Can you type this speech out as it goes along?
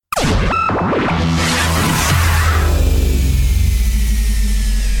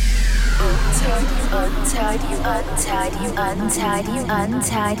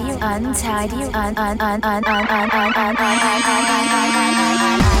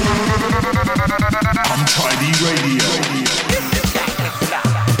Untidy Radio.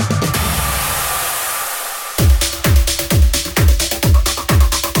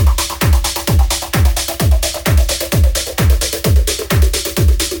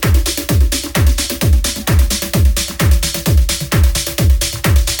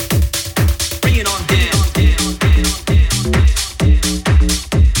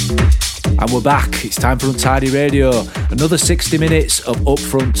 We're back. It's time for Untidy Radio. Another 60 minutes of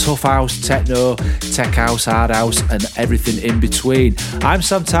upfront tough house, techno, tech house, hard house, and everything in between. I'm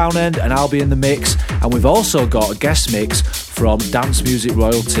Sam Townend, and I'll be in the mix. And we've also got a guest mix from dance music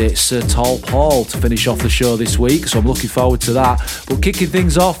royalty Sir Tall Paul to finish off the show this week. So I'm looking forward to that. But kicking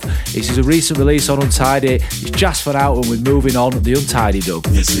things off, this is a recent release on Untidy. It's Just For Out, and we're moving on the Untidy dub.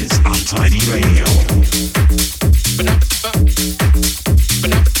 This is Untidy Radio.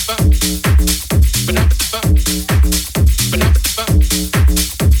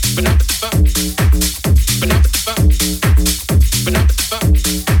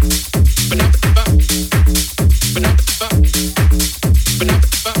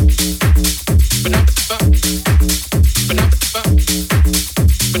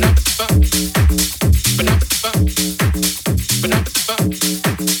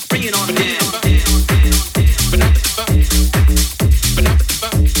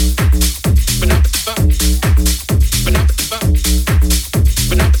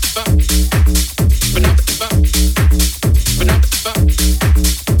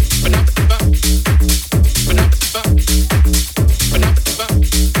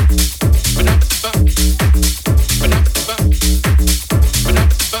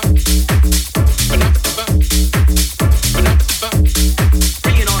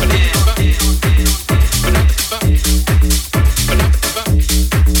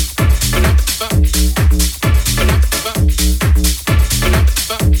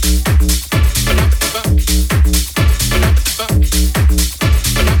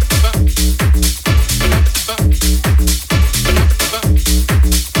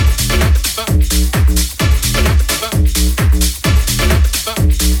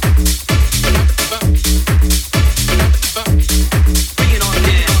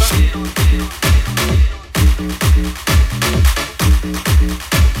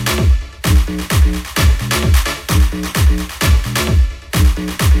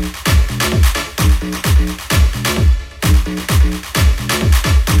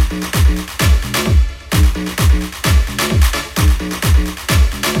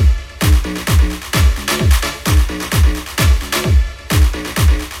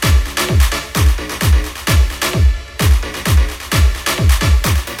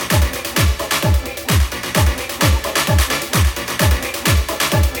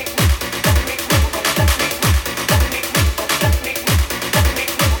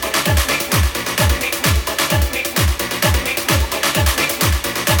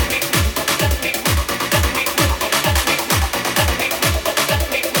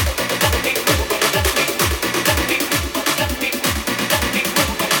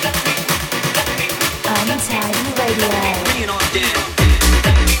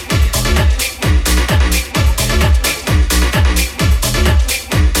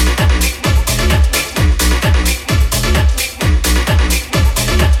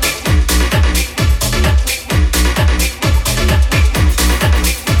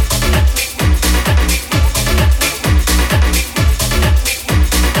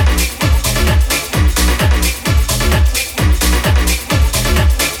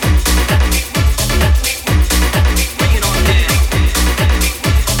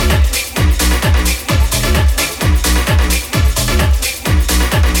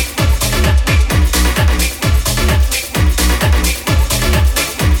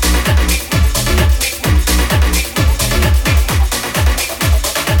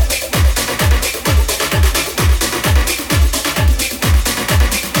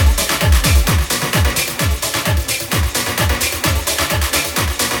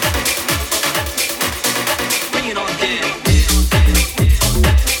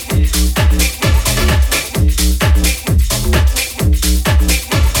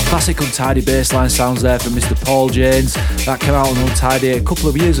 Classic Untidy bassline sounds there from Mr. Paul Janes. That came out on Untidy a couple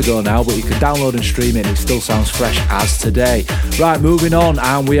of years ago now, but you can download and stream it and it still sounds fresh as today. Right, moving on,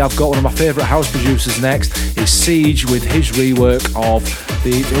 and we have got one of my favourite house producers next. It's Siege with his rework of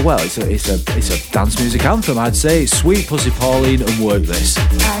the, well, it's a dance music anthem, I'd say. It's Sweet Pussy Pauline and Work This.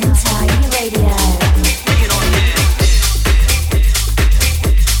 Untidy Radio.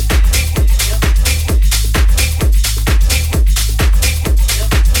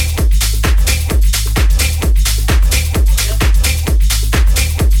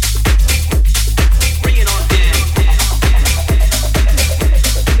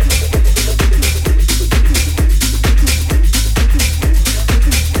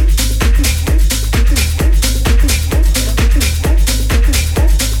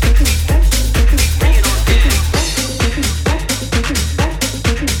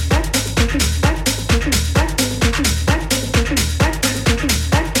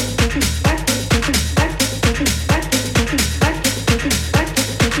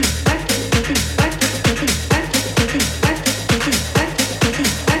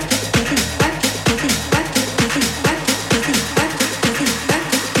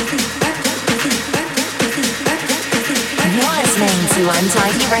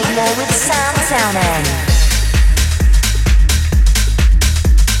 Untidy Radio with Sam Townend.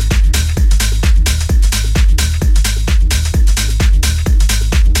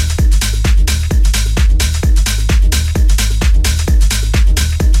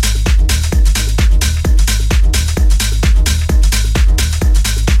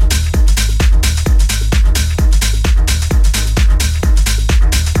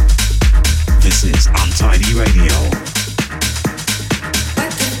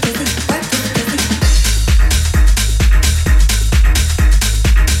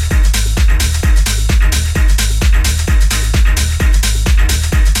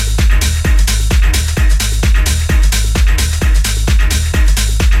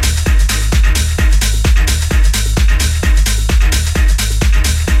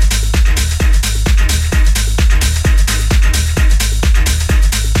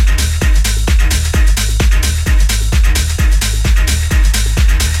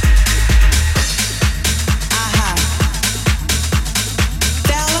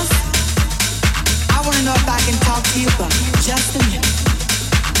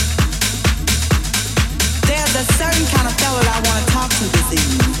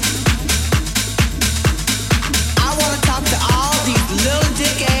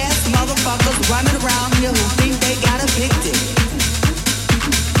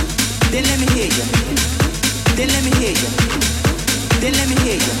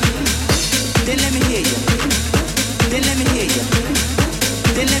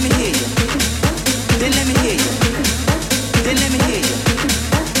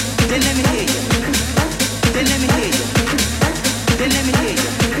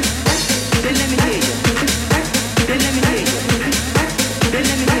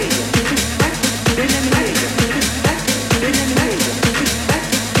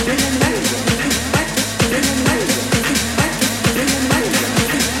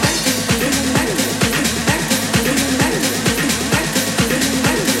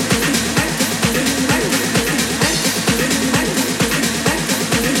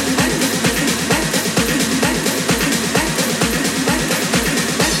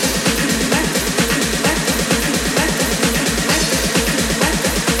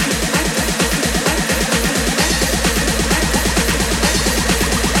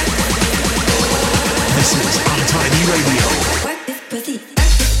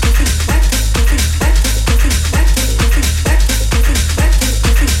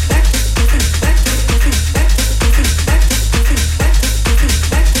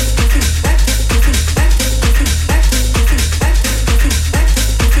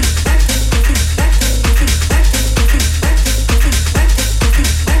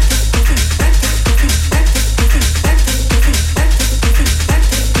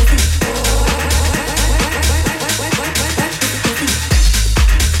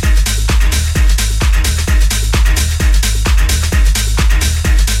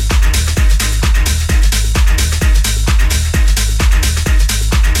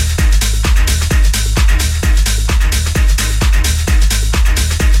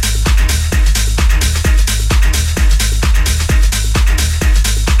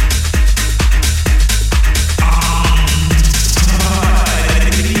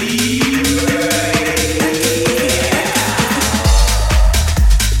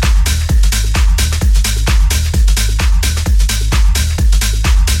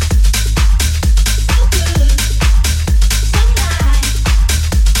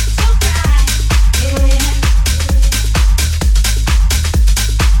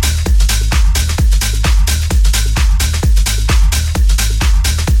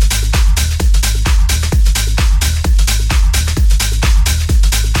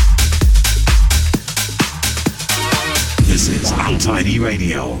 Untidy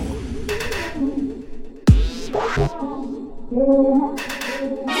Radio.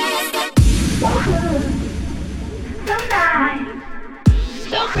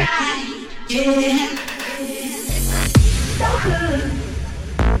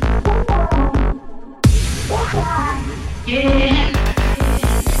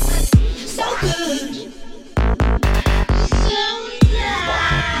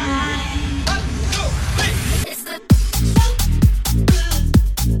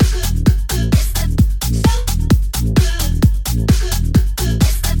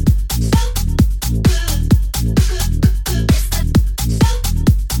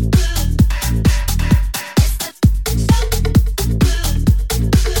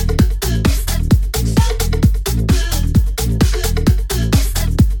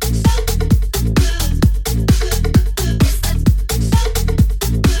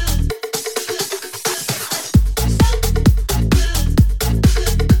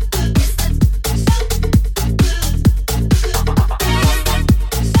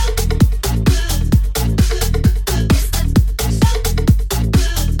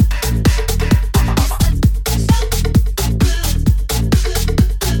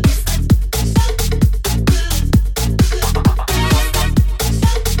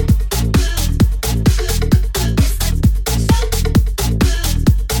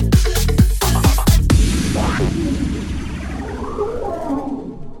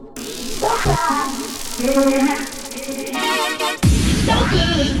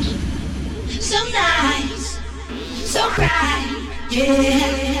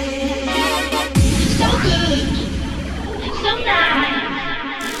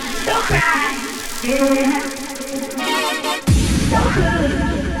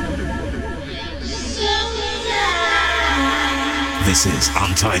 This is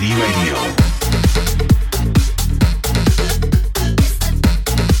Untidy Radio.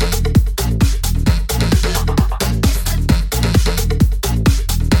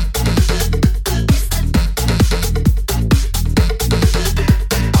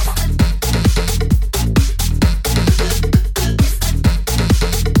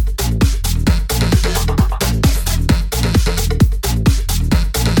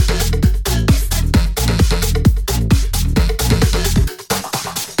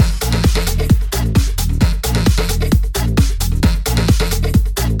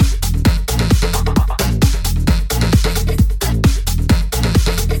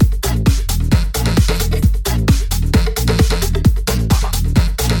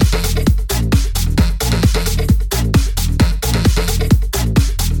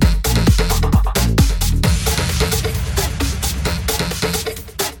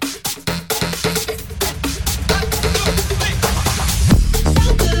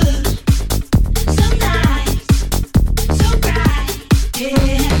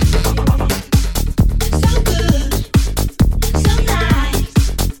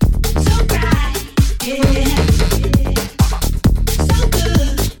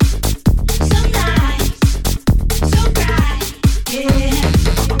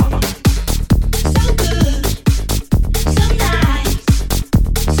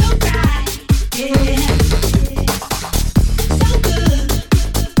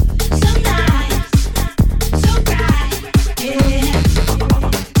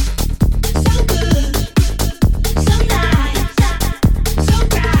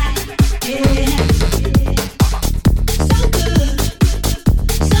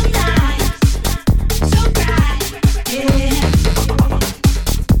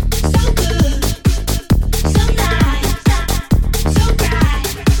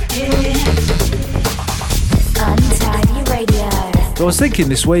 I was thinking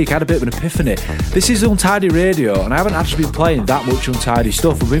this week, I had a bit of an epiphany. This is Untidy Radio, and I haven't actually been playing that much Untidy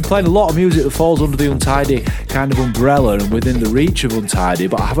stuff. I've been playing a lot of music that falls under the Untidy kind of umbrella and within the reach of Untidy,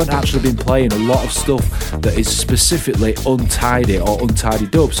 but I haven't actually been playing a lot of stuff that is specifically Untidy or Untidy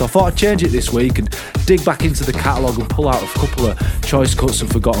dub. So I thought I'd change it this week and dig back into the catalogue and pull out a couple of choice cuts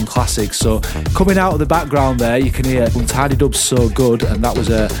and forgotten classics. So coming out of the background there, you can hear Untidy Dub's So Good, and that was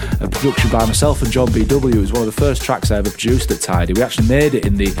a production by myself and John BW. It was one of the first tracks I ever produced at Tidy. We actually made it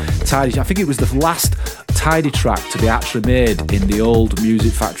in the Tidy, I think it was the last Tidy track to be actually made in the old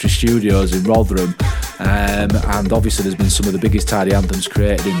Music Factory studios in Rotherham, and obviously there's been some of the biggest Tidy anthems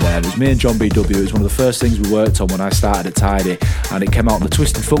created in there. It was me and John BW. It was one of the first things we worked on when I started at Tidy, and it came out on the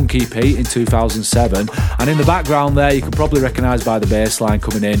Twisted Funk EP in 2007. And in the background there, you can probably recognise by the bass line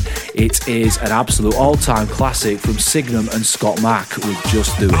coming in, it is an absolute all-time classic from Signum and Scott Mack with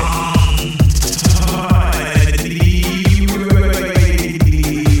Just Do It.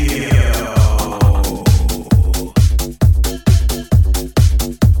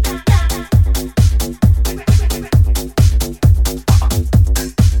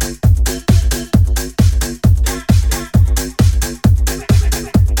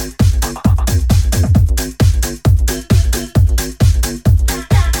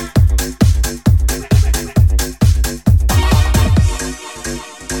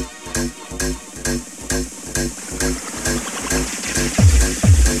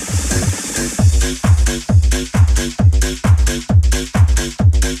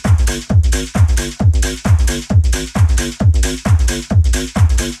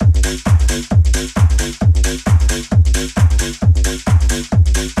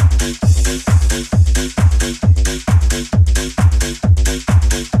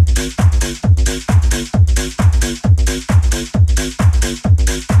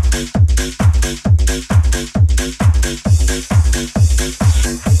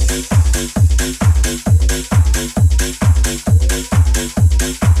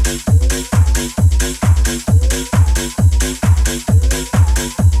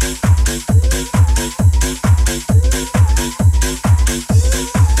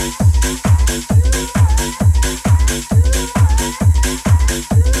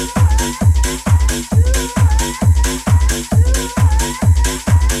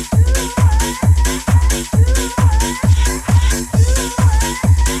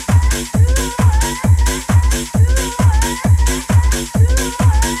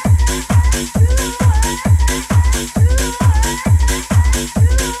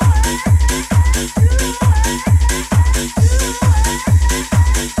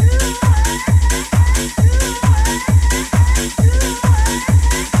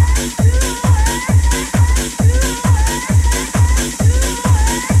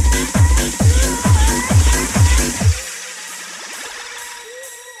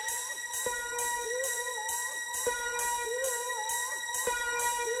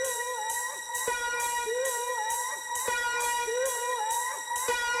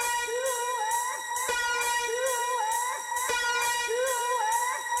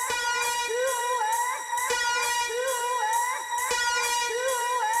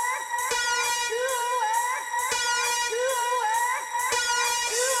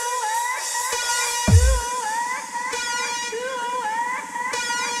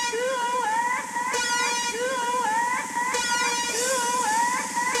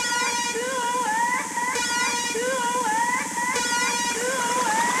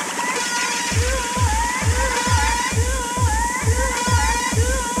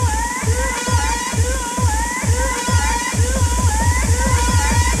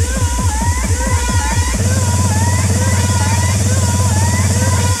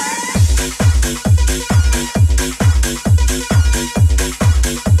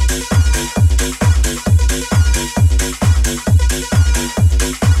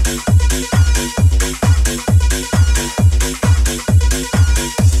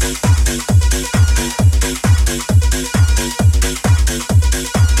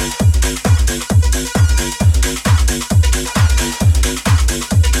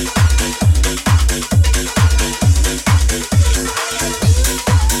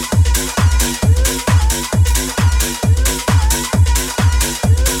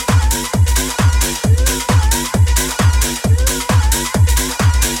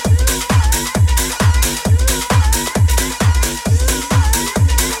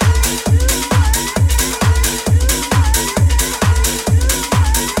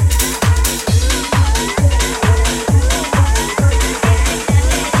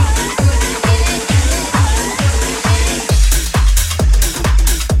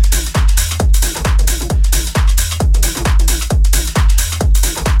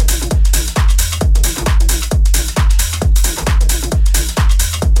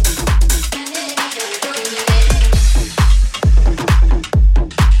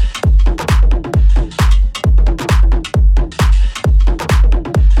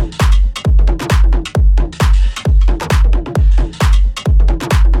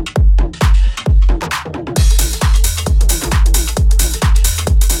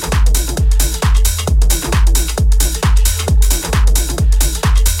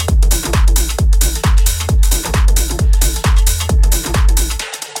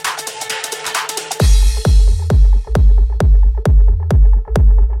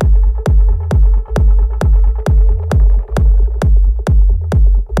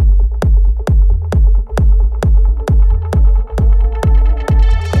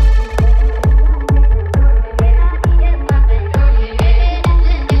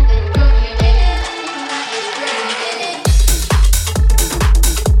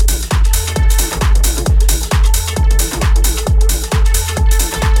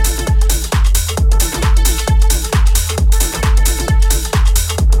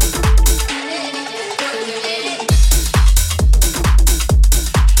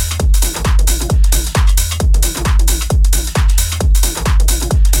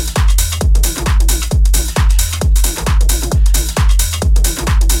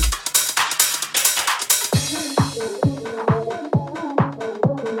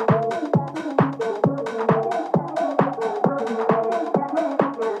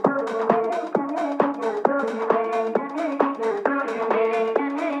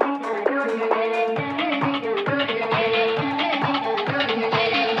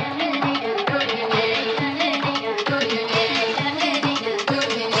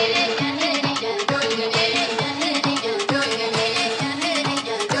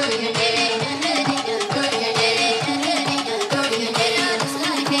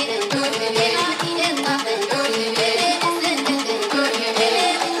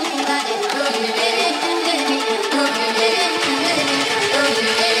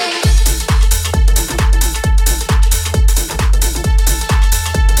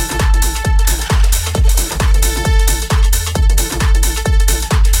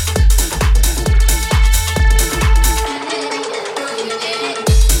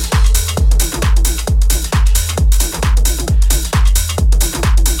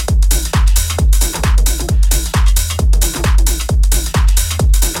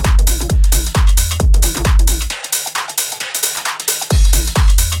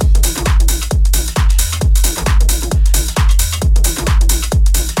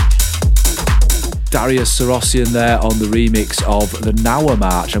 Darius Syrossian there on the remix of the Gnawa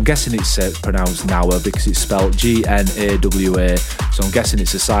March. I'm guessing it's pronounced Gnawa because it's spelled G-N-A-W-A, so I'm guessing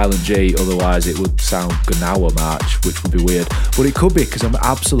it's a silent G, otherwise it would sound Gnawa March, which would be weird. But it could be because I'm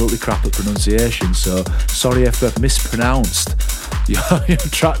absolutely crap at pronunciation, so sorry if I've mispronounced your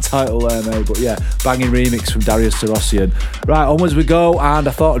track title there, mate. But yeah, banging remix from Darius Syrossian. Right, onwards we go, and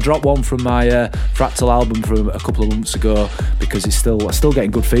I thought I'd drop one from my Fractal album from a couple of months ago because I'm still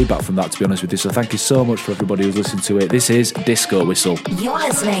getting good feedback from that, to be honest with you. So thank you so much for everybody who's listened to it. This is Disco Whistle. You're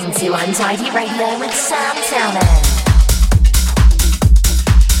listening to Untidy Radio with Sam Townend.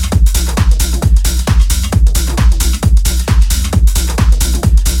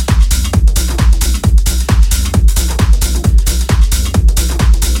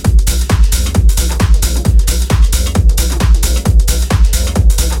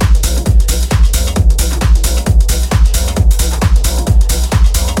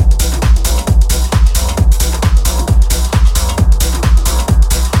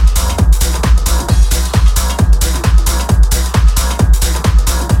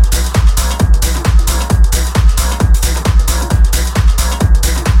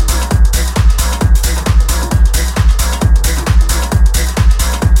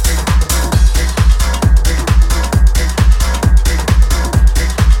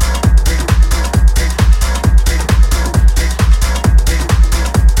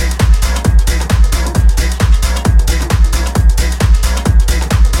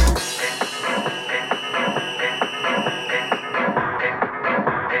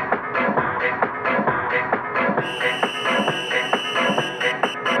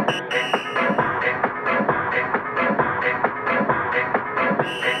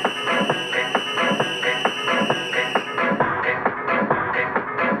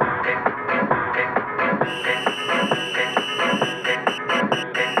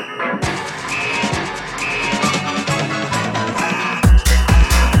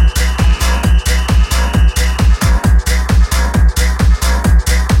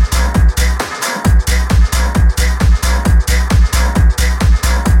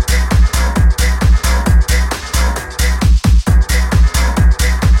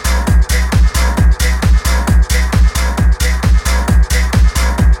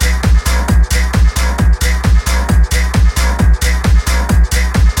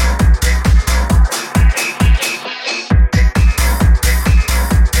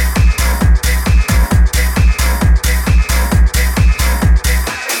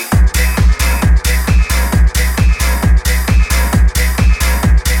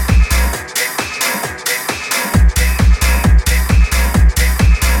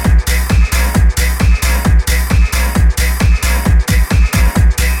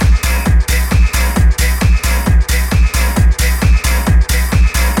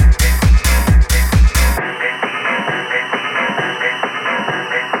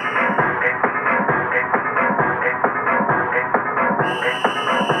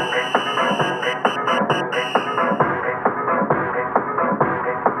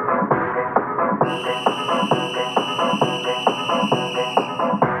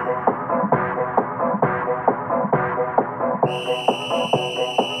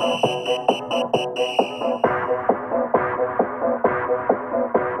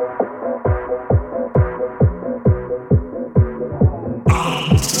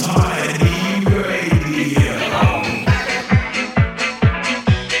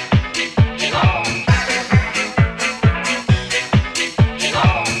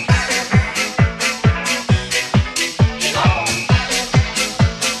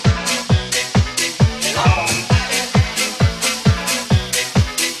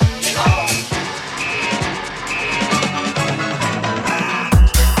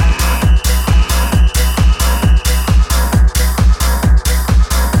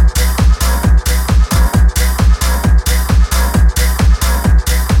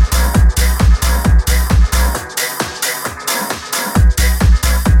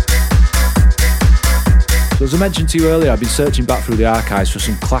 As I mentioned to you earlier, I've been searching back through the archives for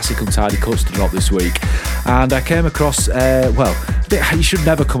some classic Untidy cuts to drop this week, and I came across, you should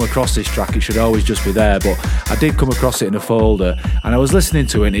never come across this track, it should always just be there, but I did come across it in a folder, and I was listening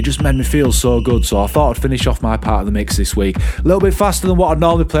to it and it just made me feel so good, so I thought I'd finish off my part of the mix this week. A little bit faster than what I'd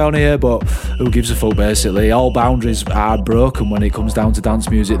normally play on here, but who gives a fuck basically. All boundaries are broken when it comes down to dance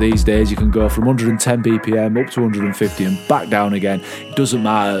music these days. You can go from 110 BPM up to 150 and back down again. It doesn't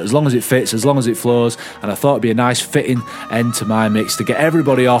matter, as long as it fits, as long as it flows, and I thought it'd be a nice fitting end to my mix to get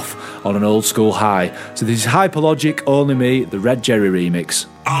everybody off on an old school high. So this is Hyperlogic, Only Me, the Red Jerry remix.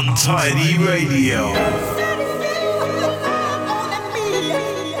 Untidy Radio.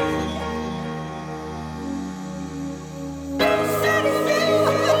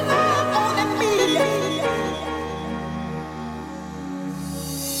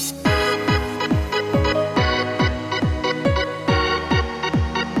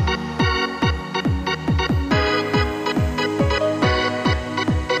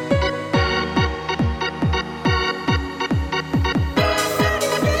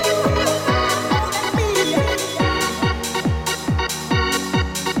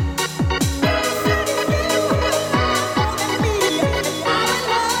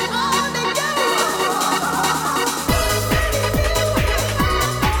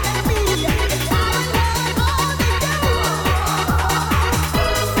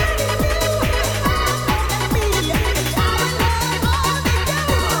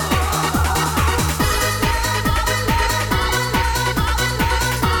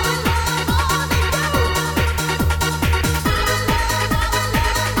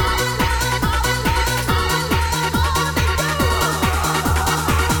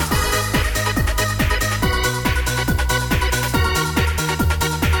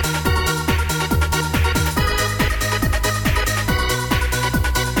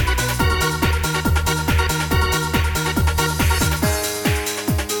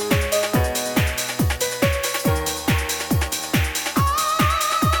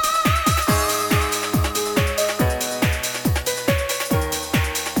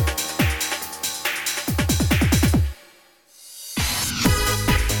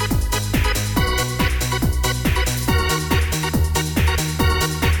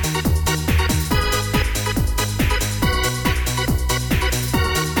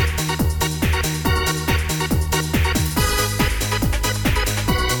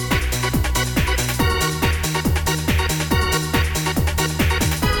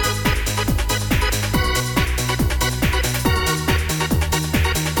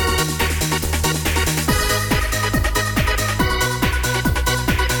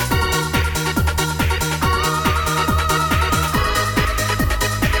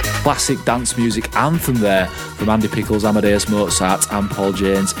 classic dance music anthem there from Andy Pickles, Amadeus Mozart and Paul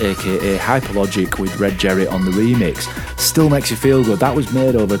Janes, aka Hyperlogic, with Red Jerry on the remix. Still makes you feel good. That was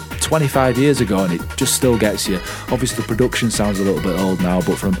made over 25 years ago and it just still gets you. Obviously the production sounds a little bit old now,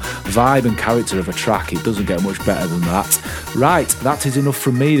 but from vibe and character of a track, it doesn't get much better than that. Right, that is enough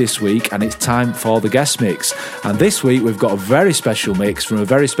from me this week, and it's time for the guest mix. And this week we've got a very special mix from a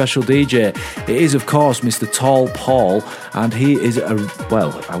very special DJ. It is, of course, Mr. Tall Paul, and he is I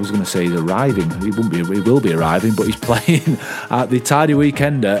was going to say he's arriving. He will be arriving, but he's playing at the Tidy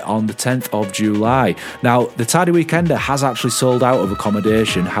Weekender on the 10th of July. Now, the Tidy Weekender has actually sold out of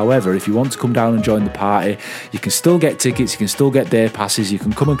accommodation. However, if you want to come down and join the party, you can still get tickets, you can still get day passes, you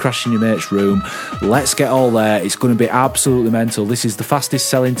can come and crash in your mate's room. Let's get all there. It's going to be absolutely mental. This is the fastest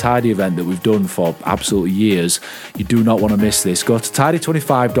selling Tidy event that we've done for absolutely years. You do not want to miss this. Go to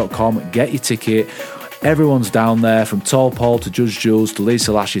tidy25.com, get your ticket. Everyone's down there, from Tall Paul to Judge Jules to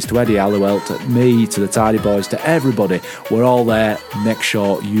Lisa Lashes to Eddie Halliwell to me to the Tidy Boys to everybody. We're all there. Make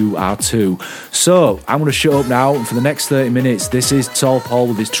sure you are too. So I'm going to shut up now, and for the next 30 minutes, this is Tall Paul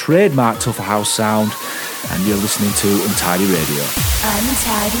with his trademark Tougher House sound, and you're listening to Untidy Radio.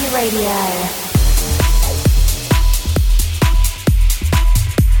 Untidy Radio.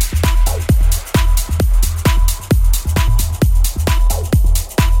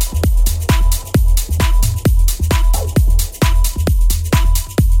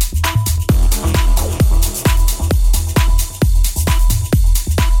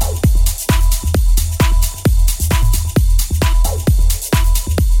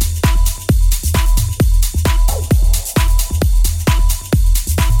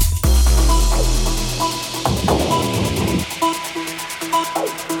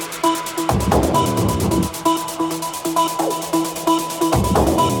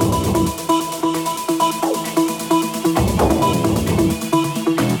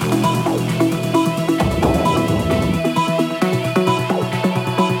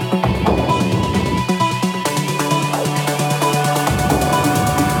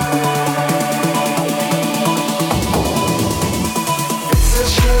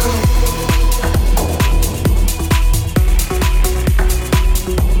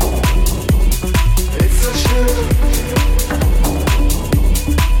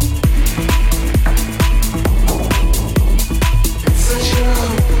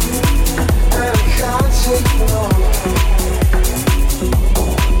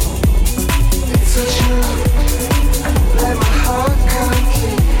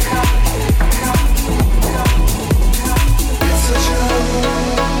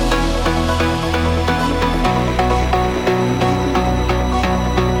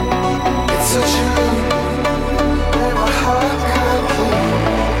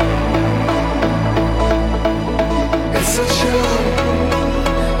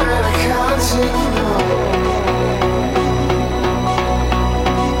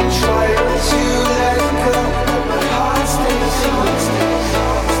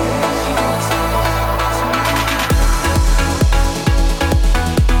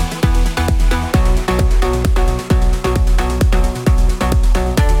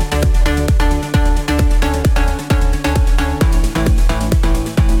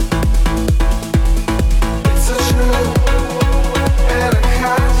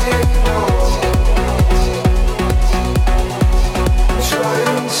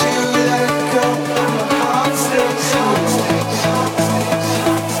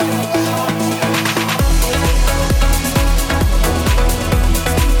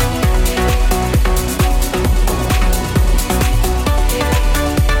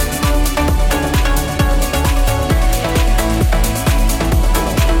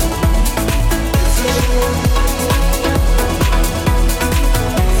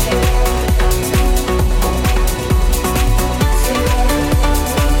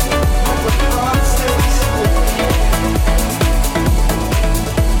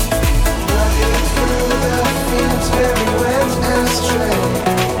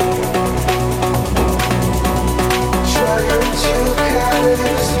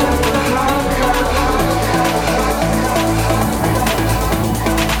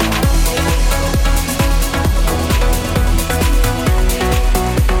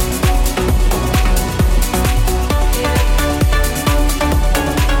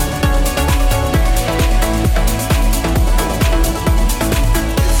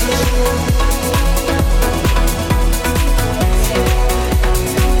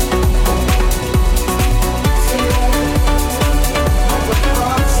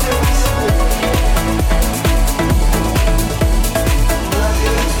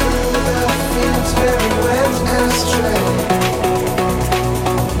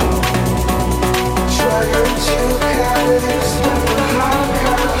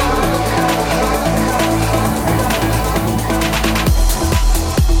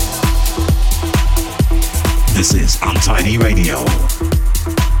 This is Untidy Radio.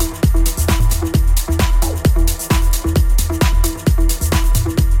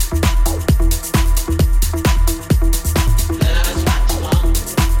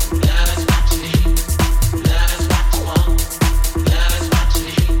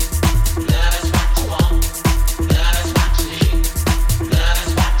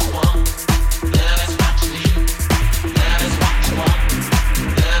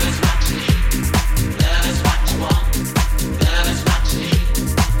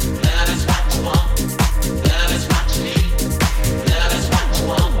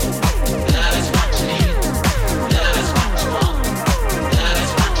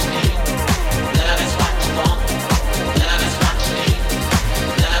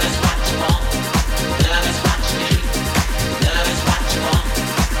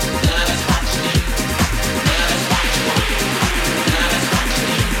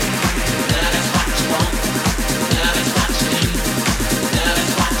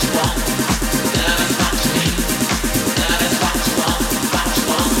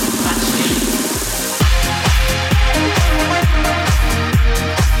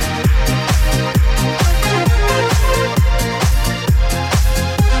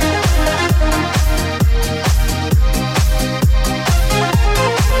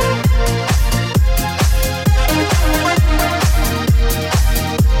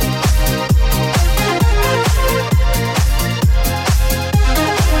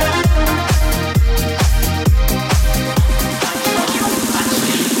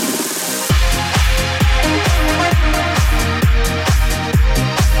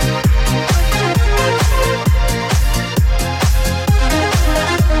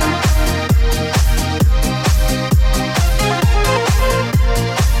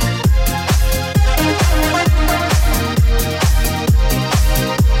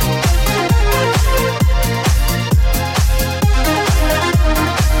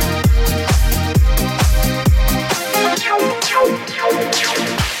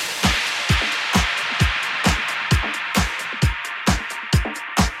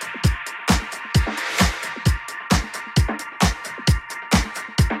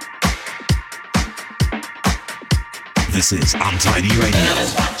 This is Untidy Radio. Love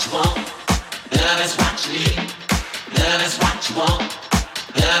is what you want. Love is what you need. Love is what you want.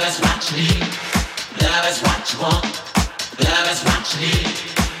 Love is what you need. Love is what you want. Love is what you need.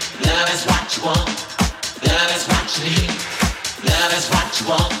 Love is what you want. Love is what you need. Love is what you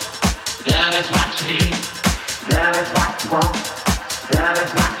want. Love is what you need. Love is what you want. Love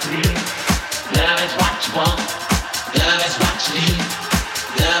is what you need. Love is what you want. Love is what you need.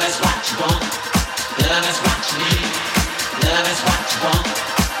 Love is what you want. Love is what you need. Love is what you want.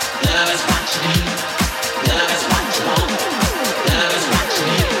 Love is what you need. Love is what you want. Love is what you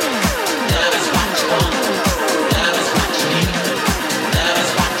need. Love is what you want. Love is what you need. Love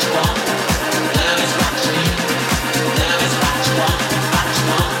is what you want. Love is what you need. Love is what you want. What you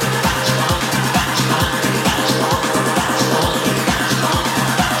want. What you want. What you want. What you want. What you want.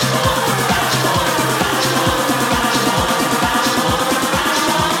 What you want. What you want. What you want. What you want.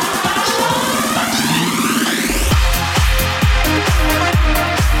 What you want. What you want.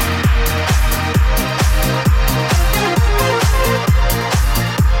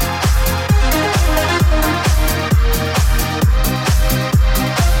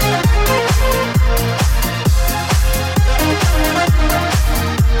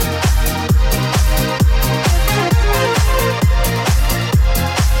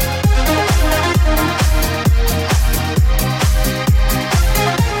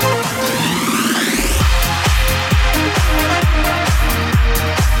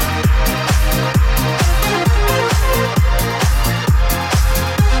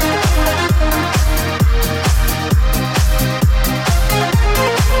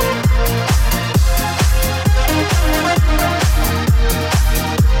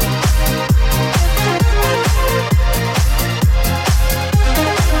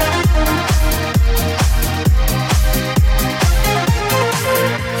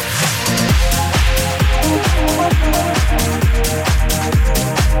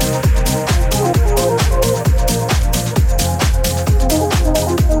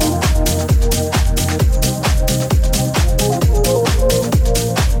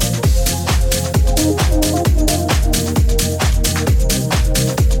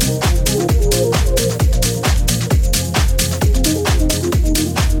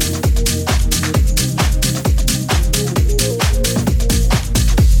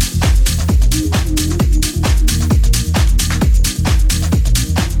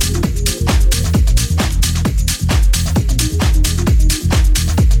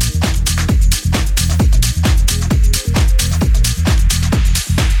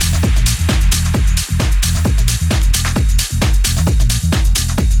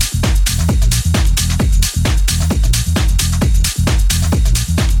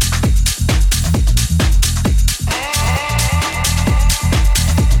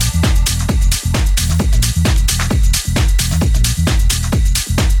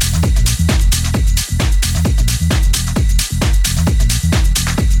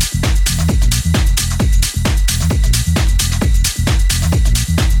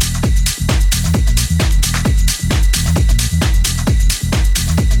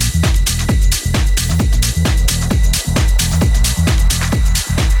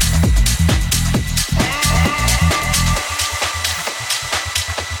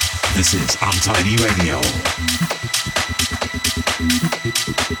 This is Untidy Radio.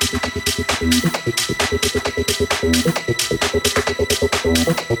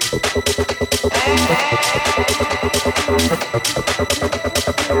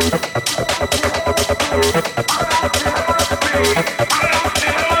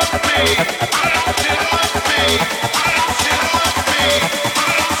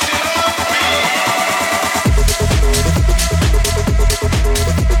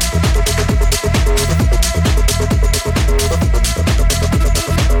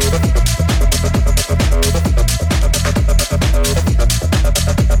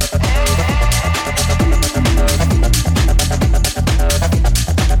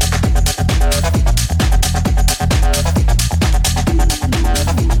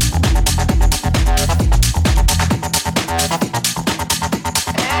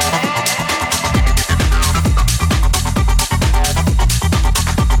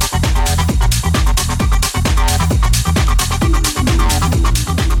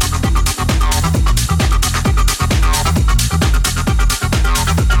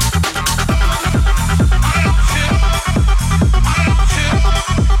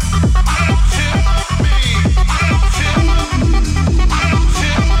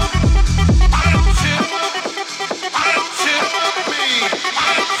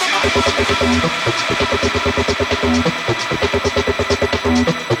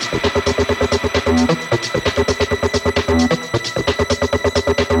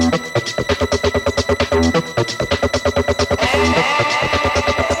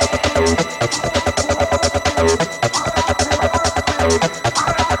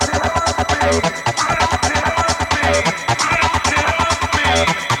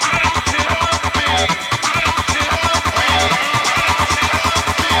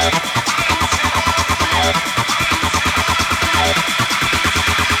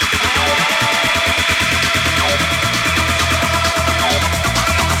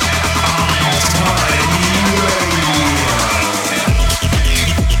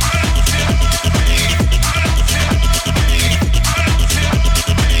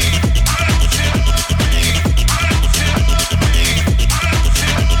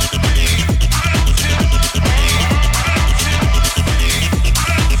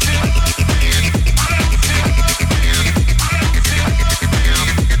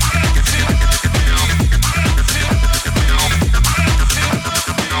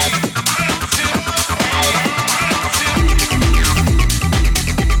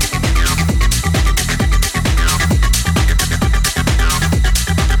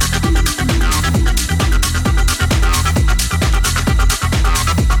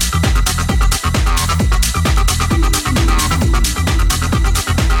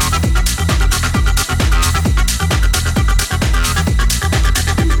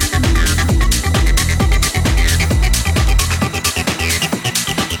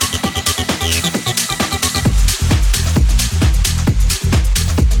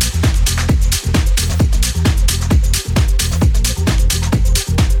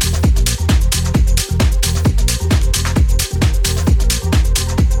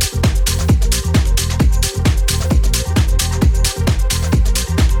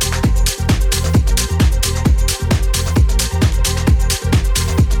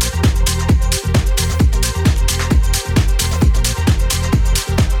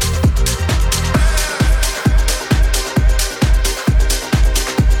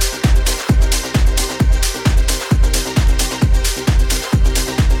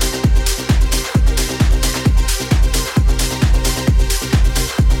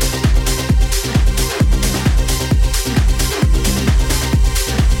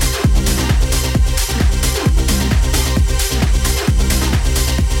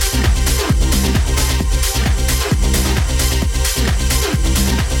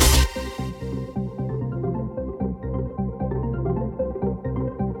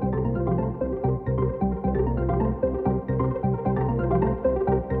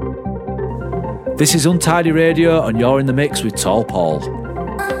 This is Untidy Radio, and you're in the mix with Tall Paul.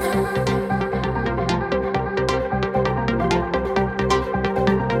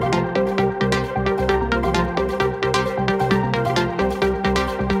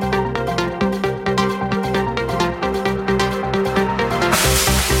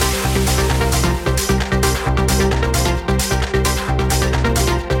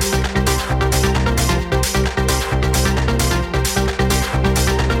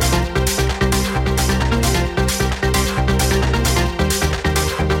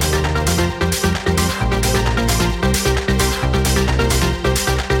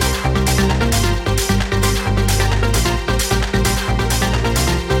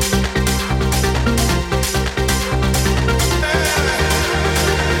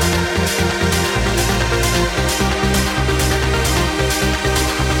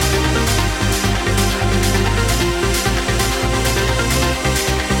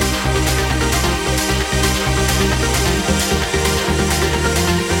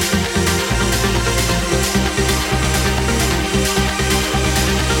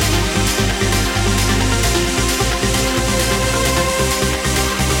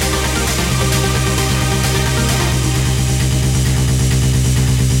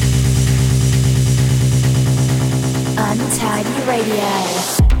 Radio.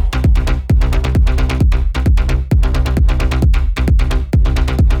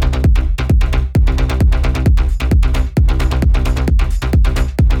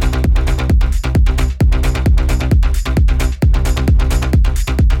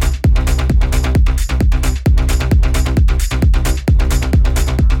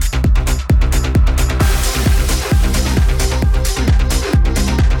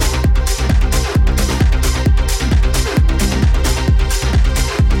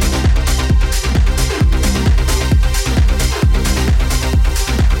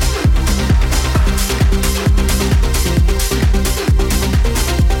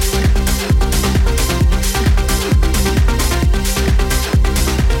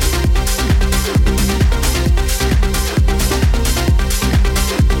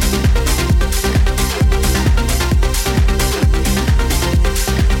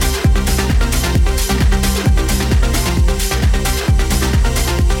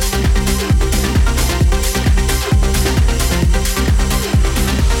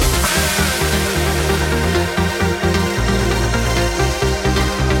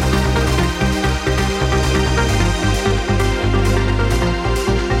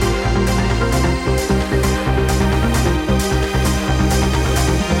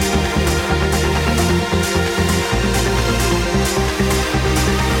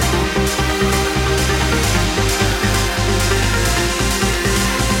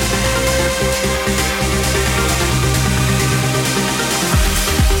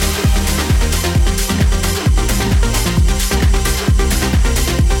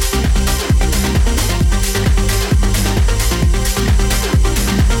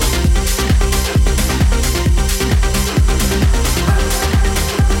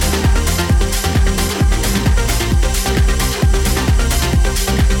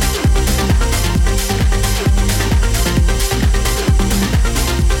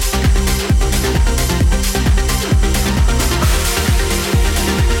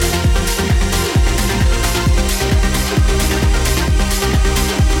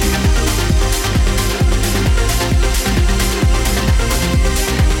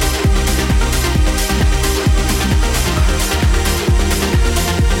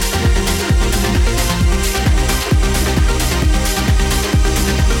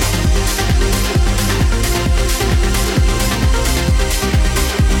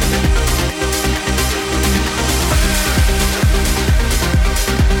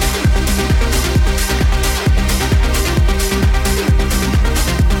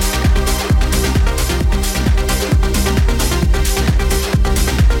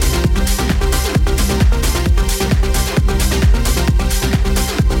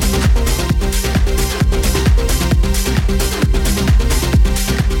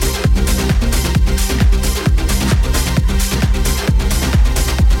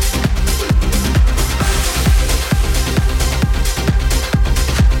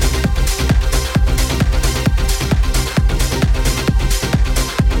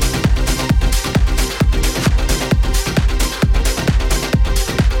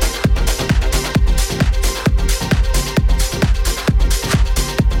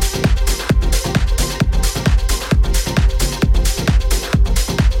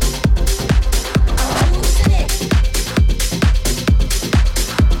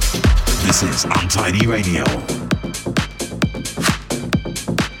 This is Untidy Radio.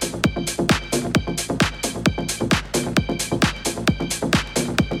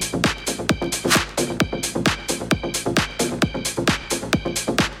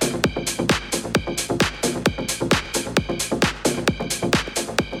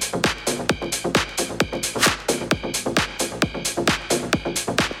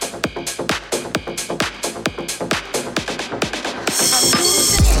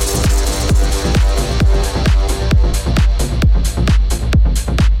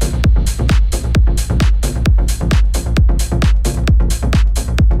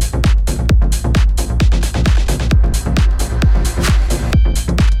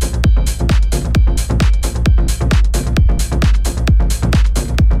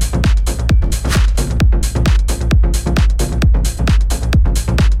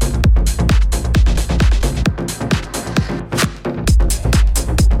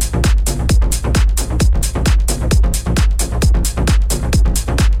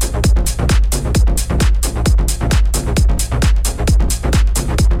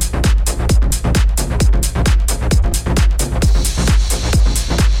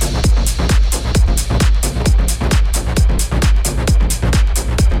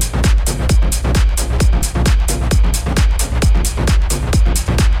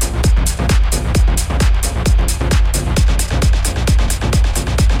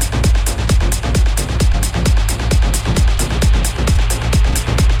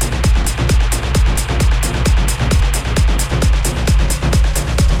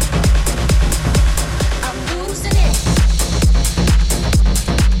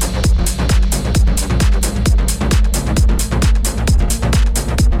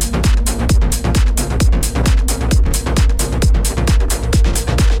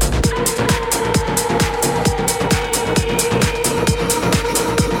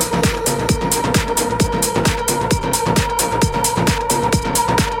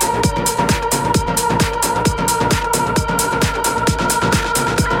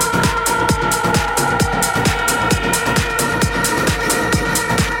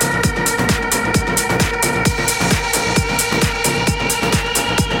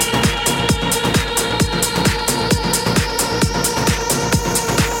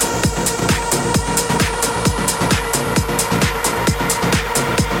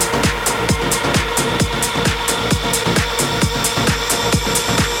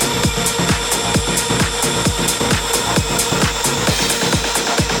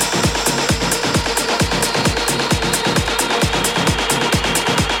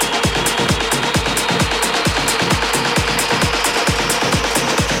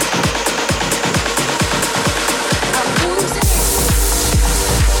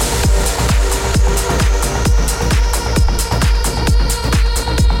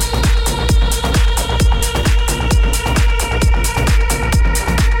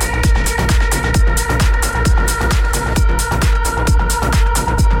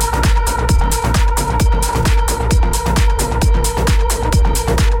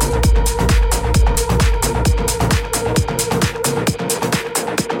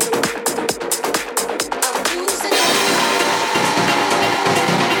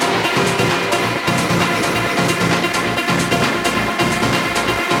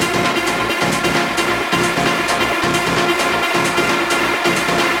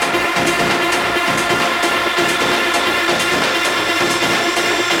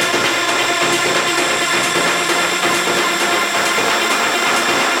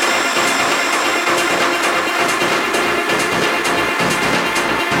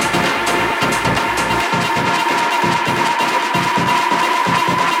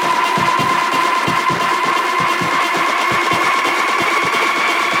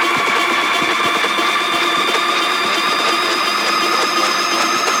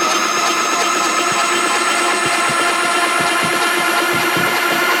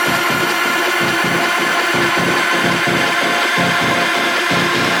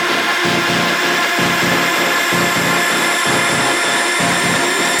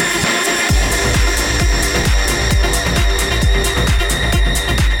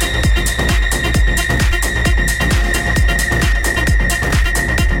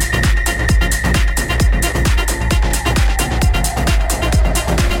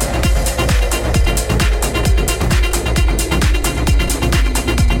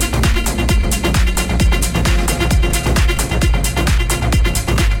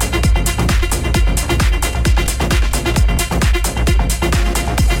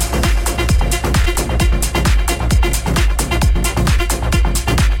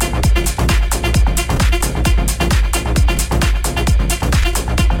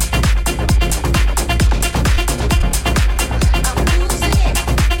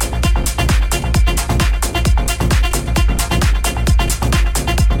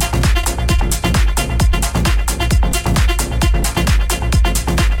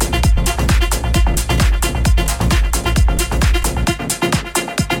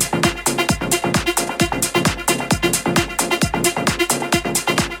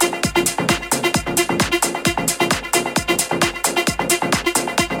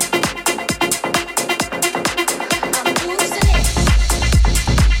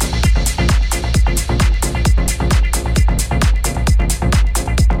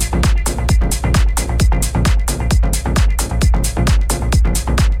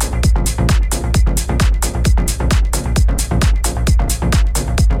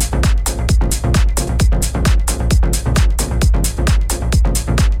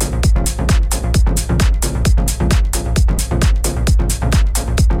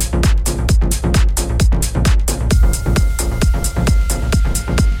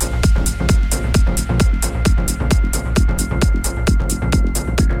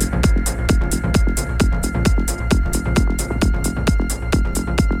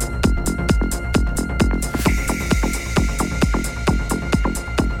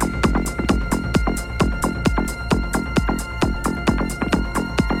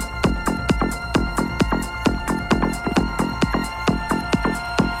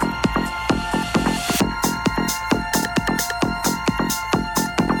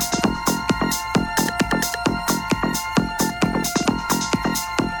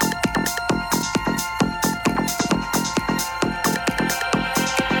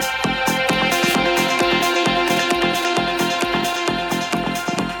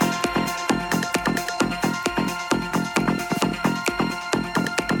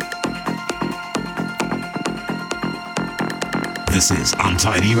 This is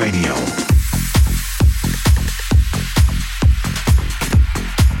Untidy Radio.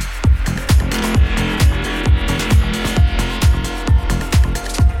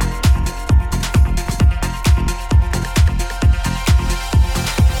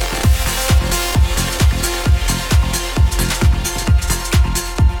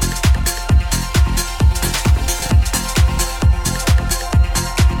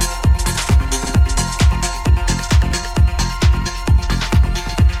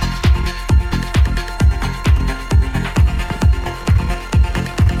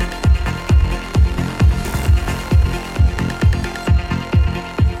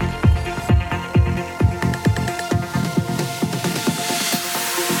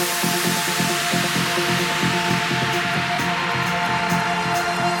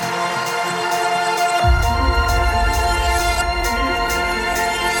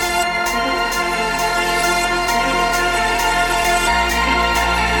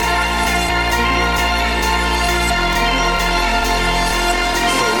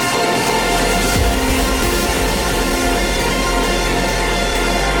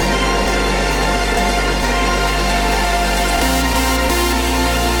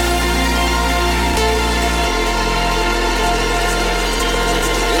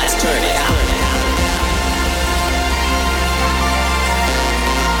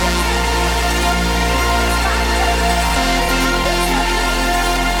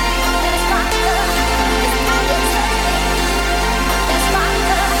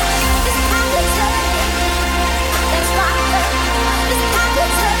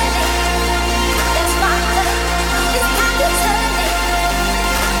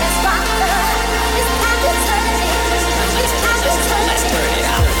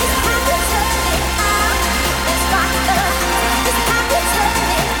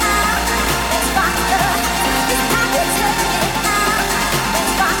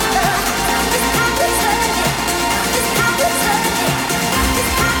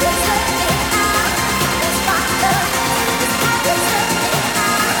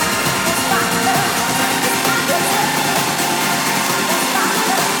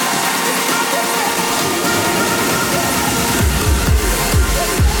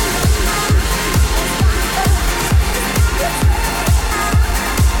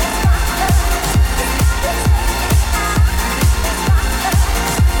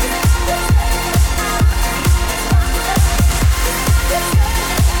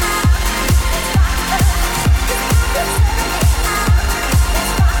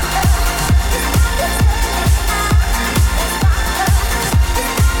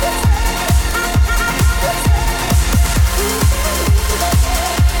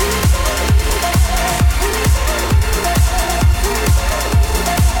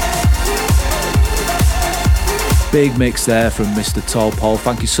 Big mix there from Mr. Tall Paul.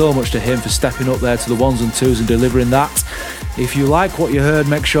 Thank you so much to him for stepping up there to the ones and twos and delivering that. If you like what you heard,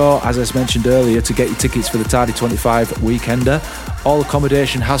 make sure, as I mentioned earlier, to get your tickets for the Tidy 25 Weekender. All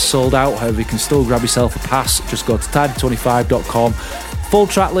accommodation has sold out, however you can still grab yourself a pass. Just go to tidy25.com. Full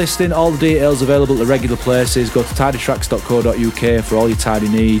track listing, all the details available at the regular places. Go to tidytracks.co.uk for all your tidy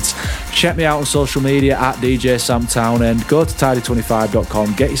needs. Check me out on social media at DJ Sam Townend. Go to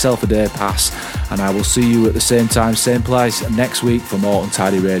tidy25.com, get yourself a day pass, and I will see you at the same time, same place next week for more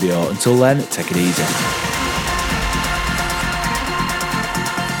Untidy Radio. Until then, take it easy.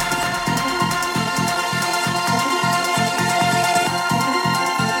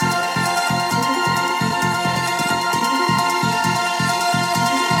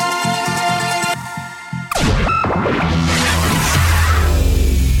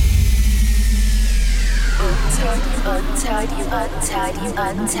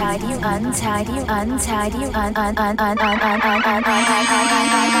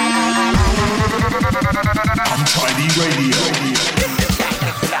 Untidy Radio.